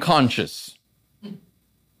became conscious.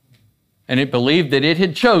 And it believed that it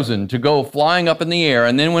had chosen to go flying up in the air.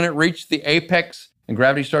 And then when it reached the apex and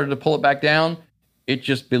gravity started to pull it back down, it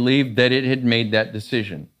just believed that it had made that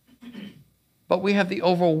decision. But we have the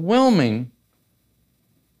overwhelming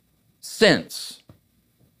sense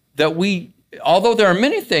that although there are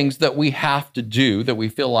many things that we have to do that we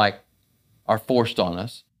feel like are forced on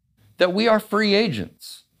us, that we are free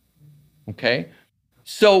agents. Okay?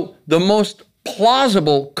 So the most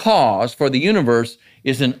plausible cause for the universe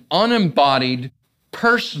is an unembodied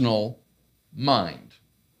personal mind.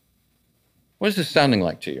 What is this sounding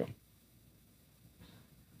like to you?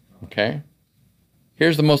 Okay?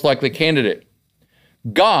 Here's the most likely candidate.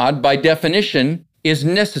 God, by definition, is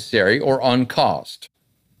necessary or uncaused.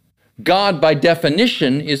 God, by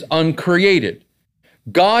definition, is uncreated.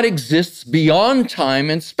 God exists beyond time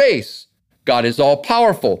and space. God is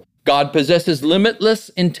all-powerful. God possesses limitless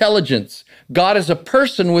intelligence. God is a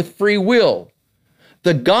person with free will.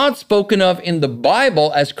 The God spoken of in the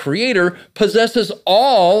Bible as creator possesses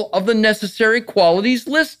all of the necessary qualities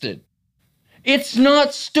listed. It's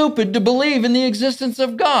not stupid to believe in the existence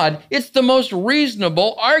of God. It's the most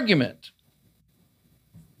reasonable argument.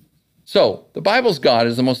 So, the Bible's God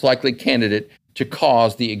is the most likely candidate to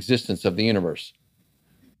cause the existence of the universe.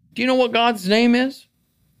 Do you know what God's name is?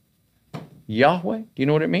 Yahweh. Do you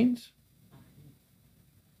know what it means?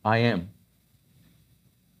 I am.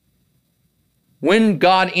 When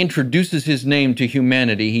God introduces his name to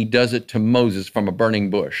humanity, he does it to Moses from a burning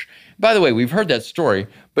bush. By the way, we've heard that story,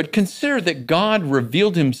 but consider that God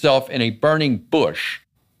revealed himself in a burning bush.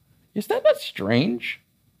 Is that not strange?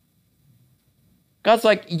 God's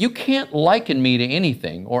like, you can't liken me to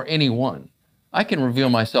anything or anyone. I can reveal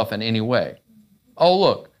myself in any way. Oh,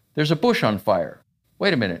 look, there's a bush on fire.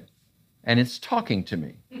 Wait a minute. And it's talking to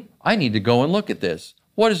me. I need to go and look at this.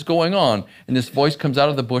 What is going on? And this voice comes out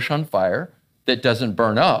of the bush on fire that doesn't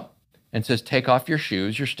burn up and says, take off your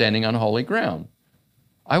shoes. You're standing on holy ground.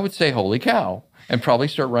 I would say, holy cow, and probably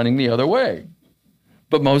start running the other way.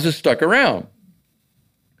 But Moses stuck around.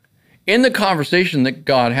 In the conversation that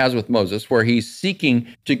God has with Moses, where he's seeking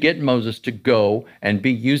to get Moses to go and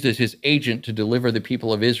be used as his agent to deliver the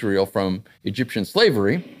people of Israel from Egyptian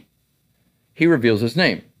slavery, he reveals his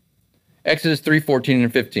name. Exodus 3:14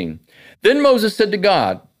 and 15. Then Moses said to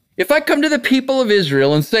God, if I come to the people of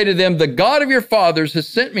Israel and say to them, the God of your fathers has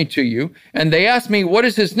sent me to you, and they ask me, what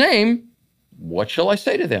is his name? What shall I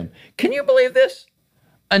say to them? Can you believe this?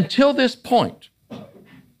 Until this point,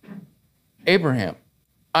 Abraham,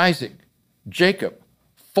 Isaac, Jacob,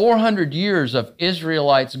 400 years of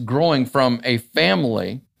Israelites growing from a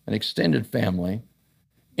family, an extended family,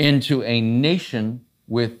 into a nation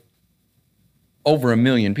with over 1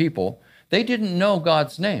 million people, they didn't know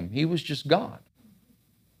God's name. He was just God.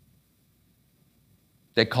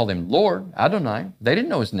 They called him Lord, Adonai. They didn't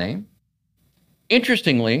know his name.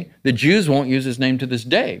 Interestingly, the Jews won't use his name to this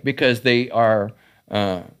day because they are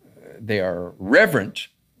reverent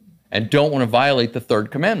and don't want to violate the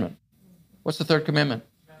third commandment. What's the third commandment?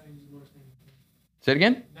 Not use the Lord's name in vain. Say it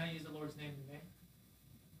again? Not use the Lord's name in vain.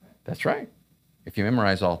 That's right. If you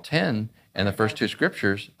memorize all 10 and the first 2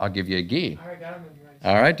 scriptures, I'll give you a gi. I already got him memorized.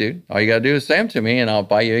 All right, dude. All you got to do is say them to me and I'll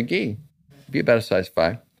buy you a gi. Be about a size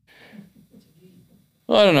 5.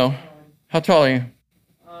 Well, I don't know. How tall are you?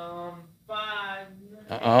 5.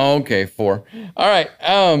 Okay, 4. All right.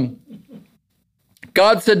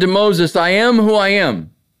 God said to Moses, I am who I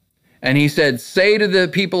am. And he said, say to the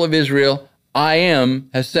people of Israel, I am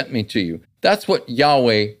has sent me to you. That's what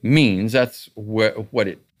Yahweh means. That's what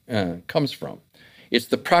it comes from. It's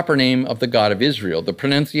the proper name of the God of Israel. The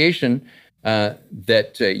pronunciation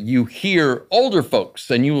that you hear older folks,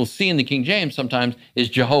 and you will see in the King James sometimes, is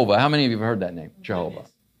Jehovah. How many of you have heard that name? Jehovah.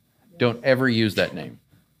 Don't ever use that name.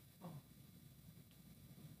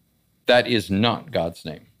 That is not God's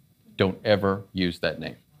name. Don't ever use that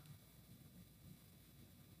name.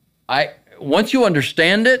 Once you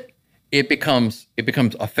understand it, it becomes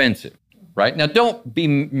offensive, right? Now, don't be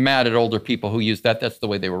mad at older people who use that. That's the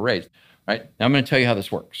way they were raised, right? Now, I'm going to tell you how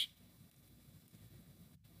this works.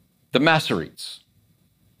 The Masoretes.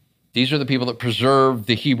 These are the people that preserve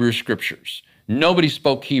the Hebrew scriptures. Nobody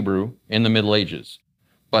spoke Hebrew in the Middle Ages,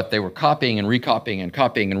 but they were copying and recopying and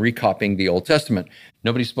copying and recopying the Old Testament.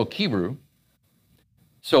 Nobody spoke Hebrew.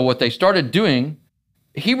 So what they started doing,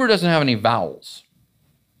 Hebrew doesn't have any vowels,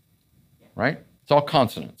 right? It's all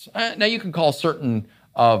consonants. Now you can call certain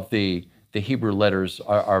of the Hebrew letters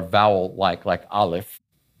are vowel-like, like aleph,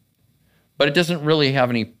 but it doesn't really have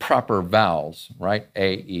any proper vowels, right?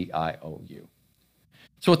 A, E, I, O, U.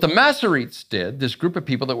 So what the Masoretes did, this group of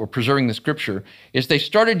people that were preserving the scripture, is they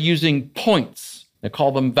started using points. They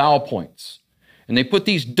call them vowel points. And they put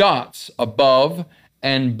these dots above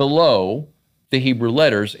and below the Hebrew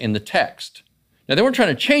letters in the text. Now, they weren't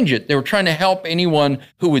trying to change it. They were trying to help anyone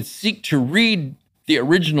who would seek to read the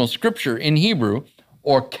original scripture in Hebrew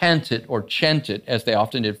or cant it or chant it, as they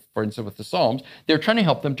often did, for instance, with the Psalms. They were trying to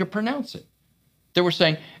help them to pronounce it. They were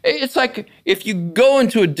saying, it's like if you go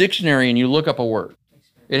into a dictionary and you look up a word,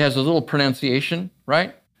 it has a little pronunciation,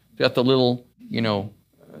 right? It's got the little,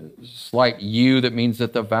 slight U that means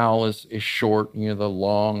that the vowel is short, the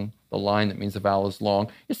line that means the vowel is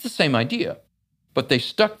long. It's the same idea. But they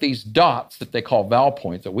stuck these dots that they call vowel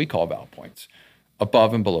points, that we call vowel points,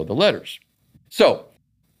 above and below the letters. So,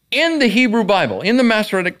 in the Hebrew Bible, in the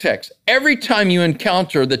Masoretic text, every time you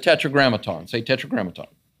encounter the tetragrammaton, say tetragrammaton.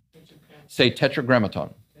 Say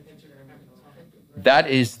tetragrammaton. That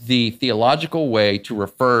is the theological way to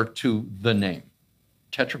refer to the name.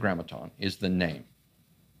 Tetragrammaton is the name.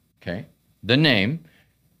 Okay? The name,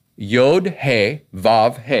 Yod, He,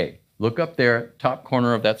 Vav, He. Look up there, top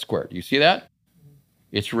corner of that square. Do you see that?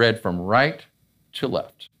 It's read from right to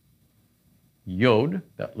left. Yod,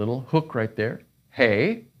 that little hook right there.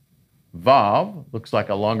 He, Vav, looks like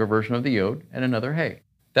a longer version of the Yod, and another He.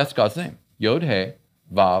 That's God's name. Yod, He,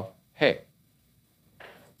 Vav, He.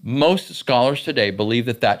 Most scholars today believe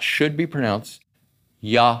that that should be pronounced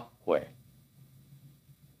Yahweh.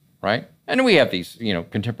 Right? And we have these,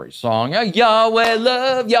 contemporary song, Yahweh,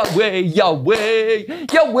 love, Yahweh, Yahweh,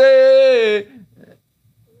 Yahweh.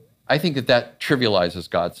 I think that trivializes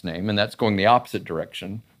God's name, and that's going the opposite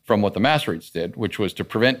direction from what the Masoretes did, which was to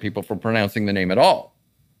prevent people from pronouncing the name at all.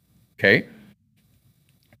 Okay?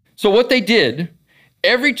 So what they did,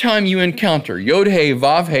 every time you encounter Yod-He,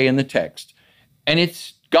 Vav-He in the text, and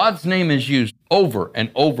God's name is used over and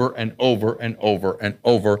over and over and over and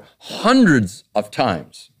over hundreds of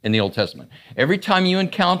times in the Old Testament. Every time you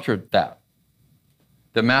encountered that,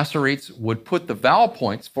 the Masoretes would put the vowel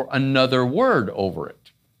points for another word over it.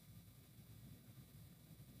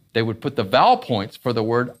 They would put the vowel points for the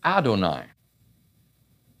word Adonai.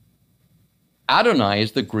 Adonai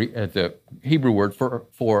is the Hebrew word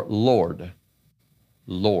for Lord.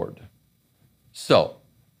 Lord. So,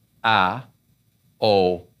 A-O-I.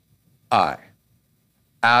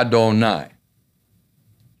 Adonai.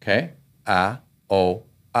 Okay?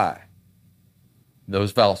 A-O-I.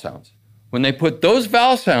 Those vowel sounds. When they put those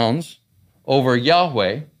vowel sounds over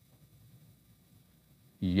Yahweh,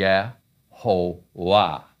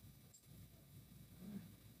 Yehovah.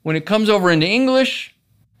 When it comes over into English,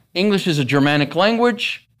 English is a Germanic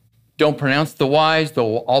language. Don't pronounce the Y's,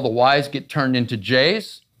 though all the Y's get turned into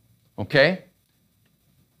J's. Okay?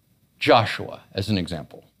 Joshua, as an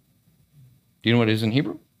example. Do you know what it is in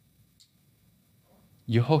Hebrew?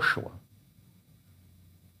 Yehoshua.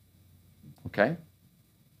 Okay?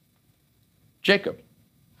 Jacob.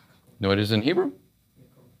 Know what it is in Hebrew?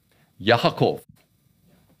 Yaakov.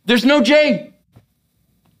 There's no J.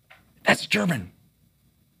 That's German.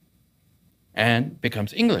 And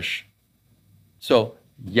becomes English. So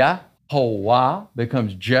Yahweh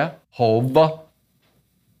becomes Jehovah.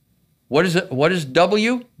 What is it? What is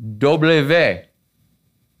W? W.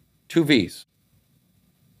 Two V's.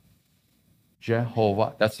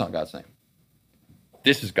 Jehovah. That's not God's name.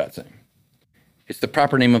 This is God's name. It's the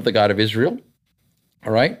proper name of the God of Israel.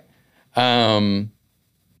 All right?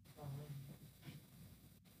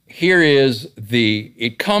 Here is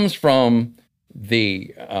it comes from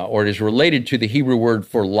or it is related to the Hebrew word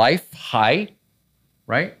for life, Hai,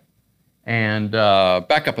 right? And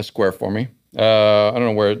back up a square for me. I don't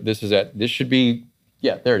know where this is at. This should be,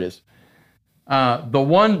 yeah, there it is. The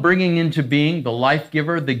one bringing into being, the life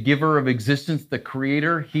giver, the giver of existence, the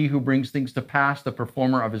creator, he who brings things to pass, the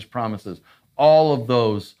performer of his promises. All of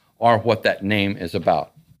those are what that name is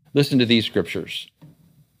about. Listen to these scriptures.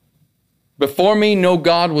 Before me no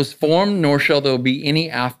God was formed, nor shall there be any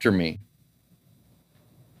after me.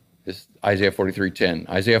 This is Isaiah 43:10.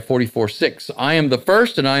 Isaiah 44:6. I am the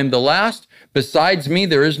first and I am the last. Besides me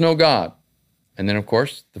there is no God. And then, of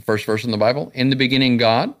course, the first verse in the Bible, in the beginning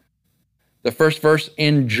God. The first verse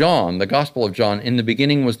in John, the Gospel of John, in the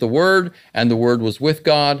beginning was the Word, and the Word was with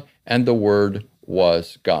God, and the Word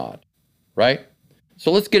was God. Right?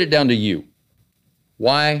 So let's get it down to you.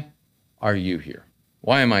 Why are you here?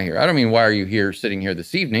 Why am I here? I don't mean why are you here sitting here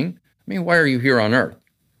this evening. I mean, why are you here on earth?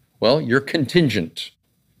 Well, you're contingent.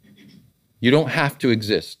 You don't have to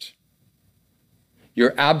exist.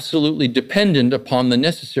 You're absolutely dependent upon the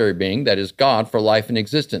necessary being, that is God, for life and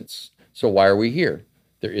existence. So why are we here?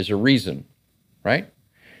 There is a reason, right?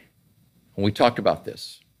 And we talked about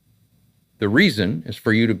this. The reason is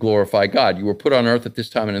for you to glorify God. You were put on earth at this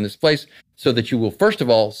time and in this place so that you will, first of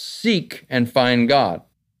all, seek and find God.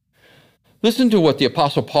 Listen to what the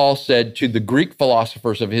Apostle Paul said to the Greek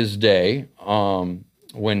philosophers of his day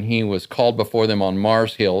when he was called before them on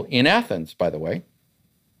Mars Hill in Athens, by the way.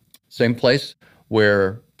 Same place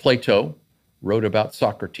where Plato wrote about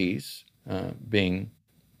Socrates being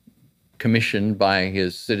commissioned by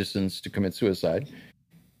his citizens to commit suicide.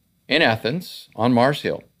 In Athens, on Mars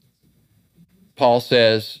Hill, Paul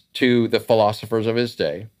says to the philosophers of his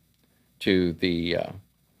day, to the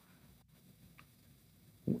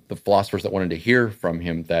philosophers that wanted to hear from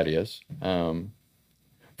him, that is,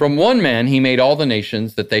 from one man he made all the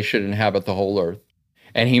nations that they should inhabit the whole earth,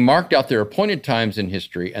 and he marked out their appointed times in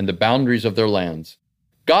history and the boundaries of their lands.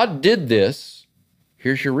 God did this.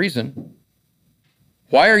 Here's your reason.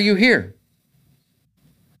 Why are you here?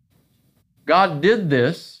 God did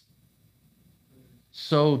this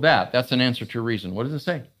so that's an answer to reason. What does it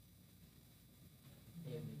say?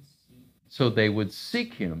 So they would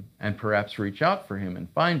seek him and perhaps reach out for him and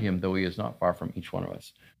find him, though he is not far from each one of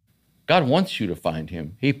us. God wants you to find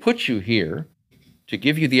him. He put you here to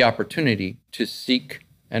give you the opportunity to seek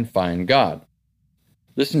and find God.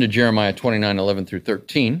 Listen to Jeremiah 29:11 through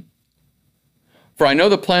 13. For I know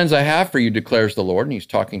the plans I have for you, declares the Lord, and he's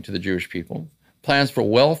talking to the Jewish people, plans for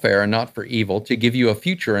welfare and not for evil, to give you a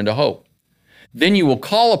future and a hope. Then you will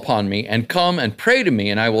call upon me and come and pray to me,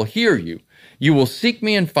 and I will hear you. You will seek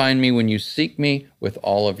me and find me when you seek me with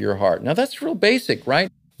all of your heart. Now, that's real basic,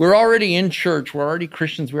 right? We're already in church. We're already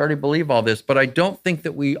Christians. We already believe all this, but I don't think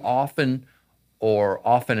that we often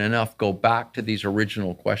enough go back to these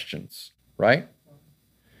original questions, right?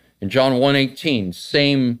 In John 1:18,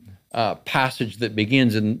 same passage that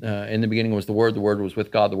begins in the beginning was the Word was with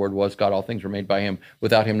God, the Word was God, all things were made by him.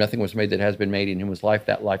 Without him, nothing was made that has been made. In him was life,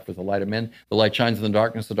 that life was the light of men. The light shines in the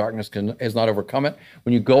darkness has not overcome it.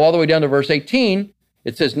 When you go all the way down to verse 18,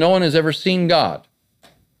 it says, no one has ever seen God.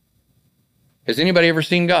 Has anybody ever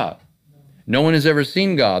seen God? No one has ever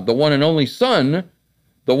seen God. The one and only Son,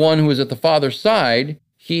 the one who is at the Father's side,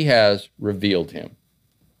 he has revealed him.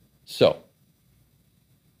 So,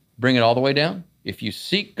 bring it all the way down. If you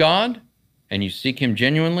seek God and you seek him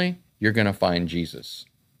genuinely, you're going to find Jesus.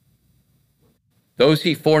 Those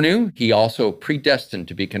he foreknew, he also predestined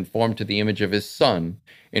to be conformed to the image of his Son,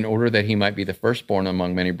 in order that he might be the firstborn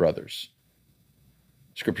among many brothers.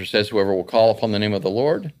 Scripture says, whoever will call upon the name of the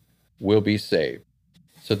Lord will be saved.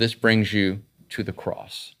 So this brings you to the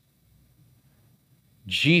cross.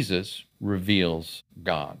 Jesus reveals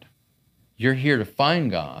God. You're here to find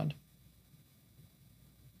God,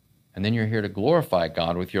 and then you're here to glorify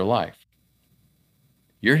God with your life.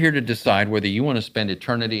 You're here to decide whether you want to spend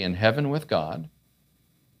eternity in heaven with God,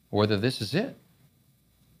 or whether this is it.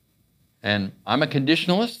 And I'm a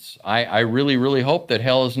conditionalist. I really, really hope that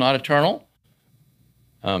hell is not eternal.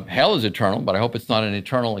 Hell is eternal, but I hope it's not an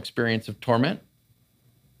eternal experience of torment.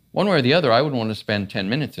 One way or the other, I would want to spend 10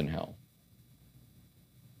 minutes in hell,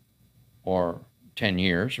 or 10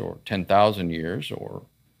 years, or 10,000 years, or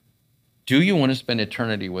do you want to spend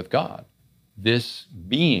eternity with God? This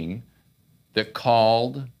being that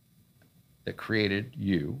created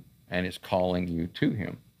you and is calling you to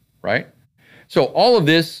him, right? So all of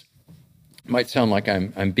this might sound like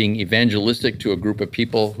I'm being evangelistic to a group of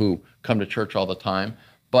people who come to church all the time.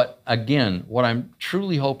 But again, what I'm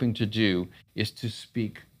truly hoping to do is to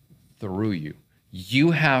speak through you.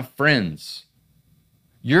 You have friends.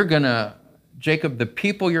 Jacob, the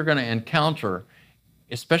people you're going to encounter,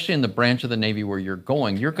 especially in the branch of the Navy where you're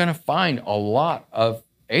going, you're going to find a lot of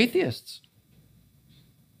atheists,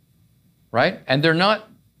 right? And they're not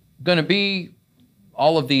going to be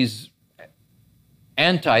all of these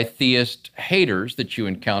anti-theist haters that you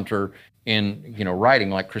encounter in,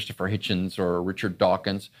 writing like Christopher Hitchens or Richard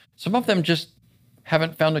Dawkins. Some of them just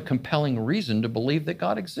haven't found a compelling reason to believe that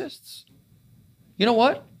God exists. You know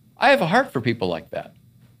what? I have a heart for people like that.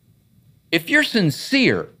 If you're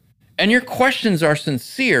sincere and your questions are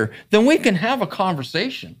sincere, then we can have a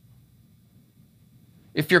conversation.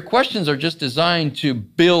 If your questions are just designed to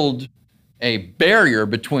build a barrier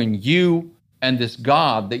between you and this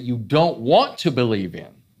God that you don't want to believe in,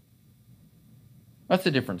 that's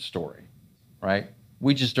a different story, right?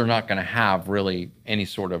 We just are not going to have really any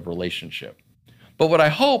sort of relationship. But what I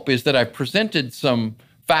hope is that I've presented some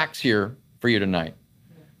facts here for you tonight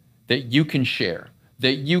that you can share,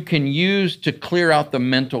 that you can use to clear out the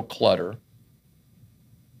mental clutter,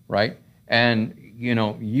 right? And,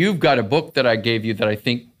 you've got a book that I gave you that I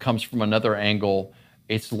think comes from another angle.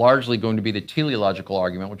 It's largely going to be the teleological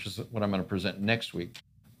argument, which is what I'm going to present next week.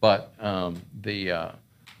 But the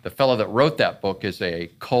fellow that wrote that book is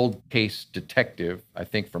a cold case detective, I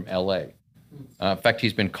think, from LA. In fact,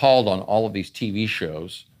 he's been called on all of these TV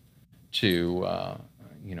shows to,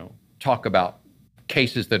 talk about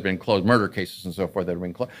cases that have been closed, murder cases and so forth that have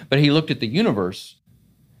been closed. But he looked at the universe,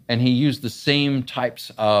 and he used the same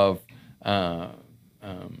types of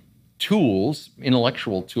tools,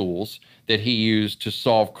 intellectual tools, that he used to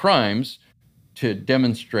solve crimes to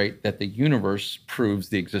demonstrate that the universe proves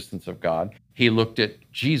the existence of God. He looked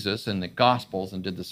at Jesus and the Gospels and did the